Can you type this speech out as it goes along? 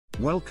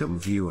Welcome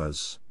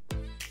viewers.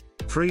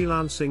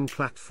 Freelancing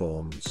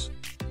platforms.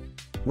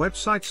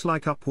 Websites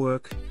like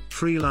Upwork,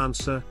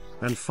 Freelancer,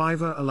 and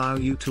Fiverr allow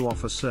you to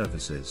offer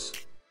services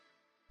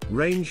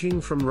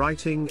ranging from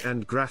writing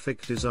and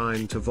graphic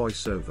design to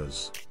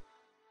voiceovers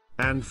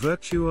and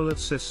virtual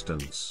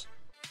assistants.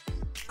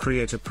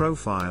 Create a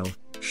profile,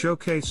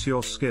 showcase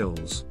your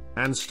skills,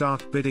 and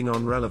start bidding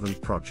on relevant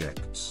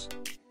projects.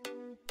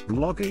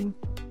 Blogging.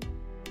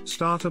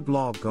 Start a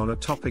blog on a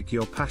topic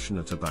you're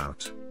passionate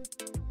about.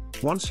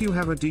 Once you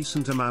have a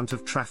decent amount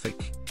of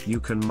traffic, you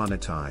can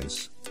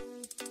monetize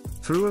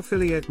through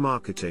affiliate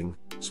marketing,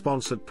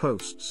 sponsored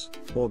posts,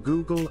 or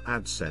Google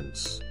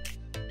AdSense.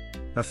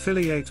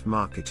 Affiliate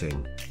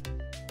marketing.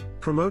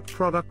 Promote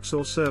products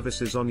or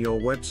services on your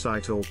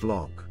website or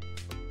blog.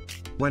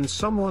 When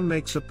someone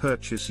makes a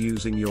purchase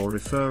using your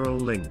referral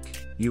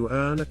link, you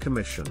earn a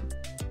commission.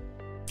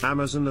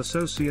 Amazon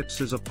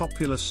Associates is a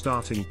popular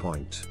starting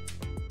point.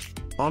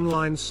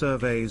 Online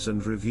surveys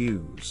and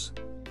reviews.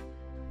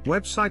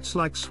 Websites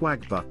like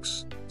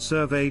Swagbucks,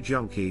 Survey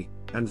Junkie,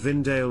 and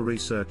Vindale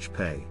Research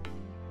pay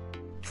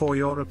for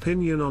your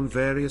opinion on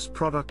various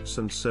products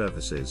and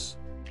services.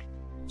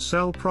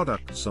 Sell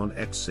products on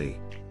Etsy.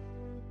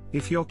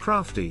 If you're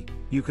crafty,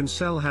 you can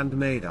sell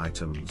handmade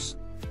items,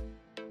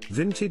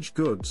 vintage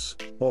goods,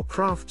 or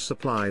craft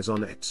supplies on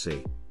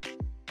Etsy.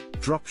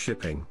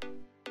 Dropshipping.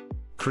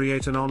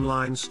 Create an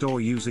online store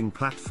using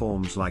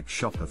platforms like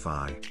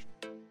Shopify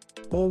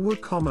or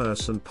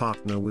WooCommerce and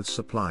partner with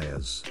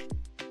suppliers.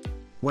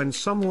 When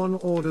someone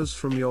orders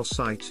from your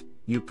site,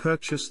 you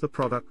purchase the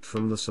product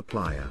from the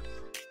supplier,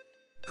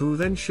 who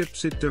then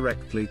ships it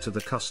directly to the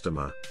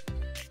customer.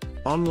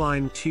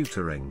 Online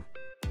tutoring.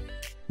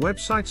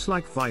 Websites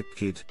like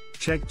VipeKid,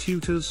 Chegg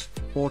Tutors,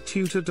 or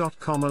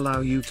Tutor.com allow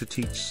you to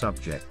teach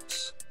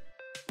subjects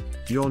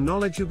you're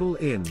knowledgeable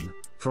in,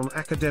 from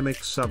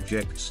academic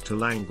subjects to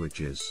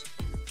languages.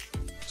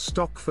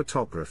 Stock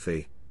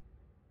photography.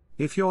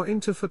 If you're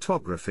into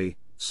photography,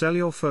 sell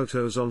your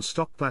photos on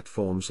stock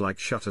platforms like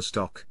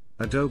Shutterstock,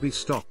 Adobe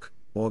Stock,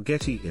 or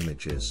Getty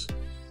Images.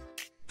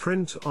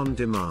 Print on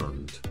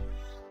demand.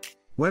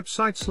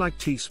 Websites like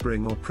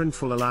Teespring or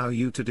Printful allow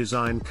you to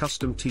design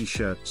custom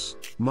t-shirts,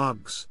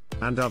 mugs,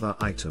 and other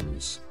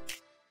items.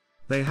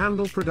 They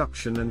handle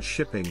production and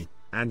shipping,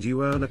 and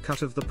you earn a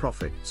cut of the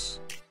profits.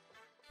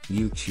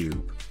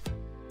 YouTube.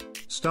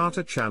 Start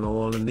a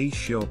channel on a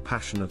niche you're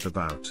passionate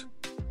about.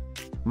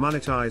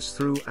 Monetize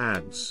through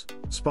ads,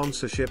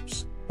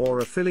 sponsorships, or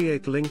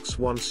affiliate links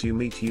once you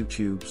meet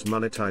YouTube's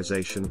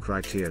monetization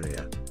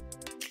criteria.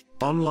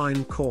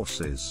 Online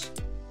courses.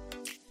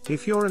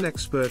 If you're an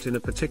expert in a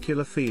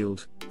particular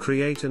field,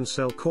 create and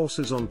sell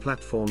courses on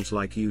platforms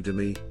like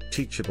Udemy,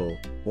 Teachable,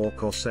 or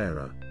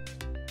Coursera.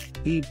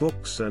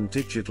 E-books and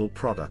digital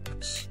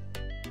products.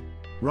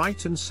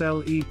 Write and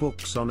sell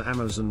e-books on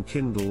Amazon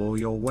Kindle or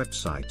your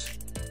website.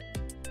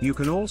 You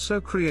can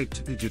also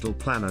create digital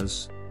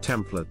planners,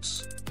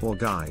 templates, or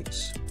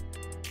guides.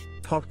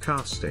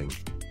 Podcasting.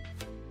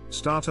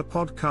 Start a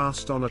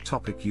podcast on a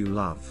topic you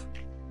love.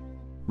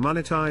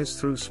 Monetize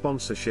through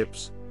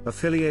sponsorships,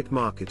 affiliate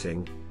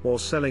marketing, or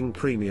selling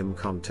premium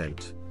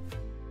content.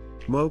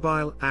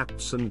 Mobile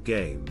apps and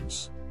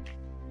games.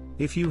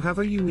 If you have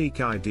a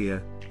unique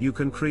idea, you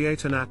can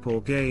create an app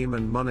or game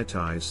and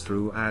monetize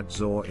through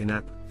ads or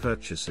in-app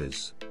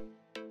purchases.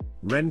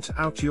 Rent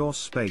out your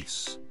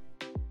space.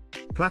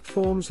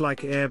 Platforms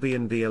like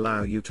Airbnb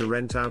allow you to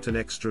rent out an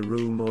extra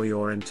room or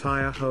your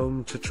entire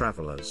home to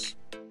travelers.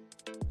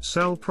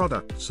 Sell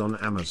products on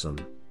Amazon.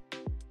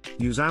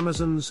 Use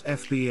Amazon's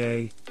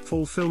FBA,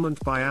 Fulfillment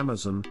by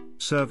Amazon,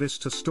 service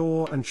to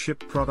store and ship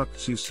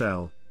products you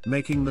sell,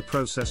 making the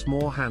process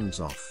more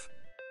hands-off.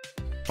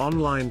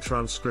 Online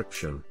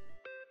transcription.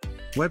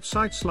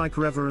 Websites like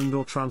Reverend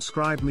or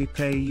TranscribeMe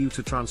pay you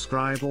to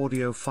transcribe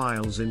audio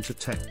files into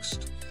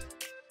text.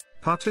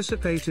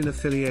 Participate in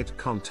affiliate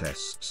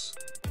contests.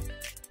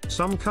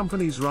 Some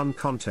companies run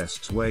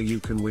contests where you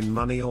can win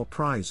money or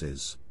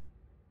prizes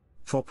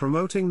for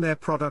promoting their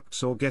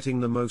products or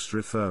getting the most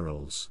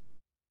referrals.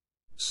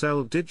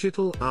 Sell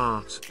digital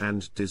art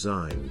and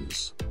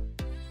designs.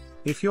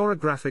 If you're a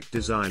graphic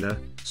designer,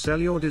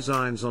 sell your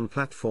designs on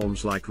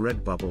platforms like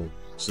Redbubble,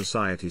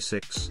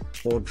 Society6,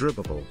 or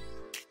Dribbble.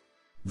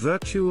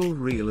 Virtual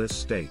real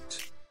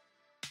estate.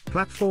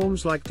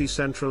 Platforms like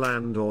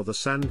Decentraland or The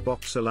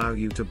Sandbox allow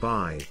you to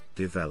buy,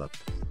 develop,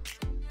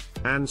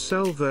 and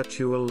sell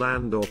virtual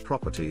land or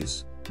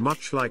properties,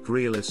 much like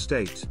real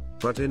estate,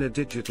 but in a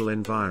digital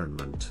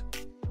environment.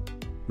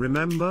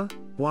 Remember,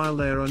 while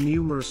there are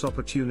numerous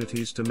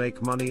opportunities to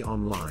make money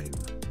online,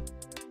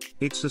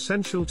 it's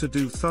essential to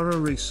do thorough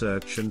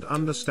research and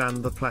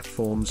understand the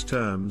platform's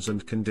terms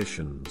and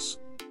conditions.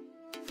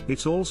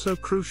 It's also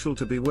crucial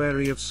to be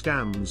wary of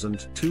scams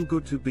and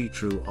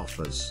too-good-to-be-true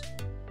offers.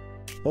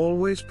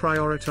 Always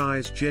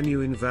prioritize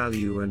genuine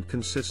value and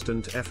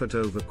consistent effort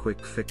over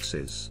quick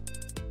fixes.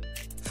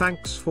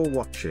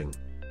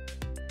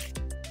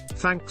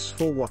 Thanks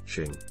for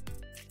watching.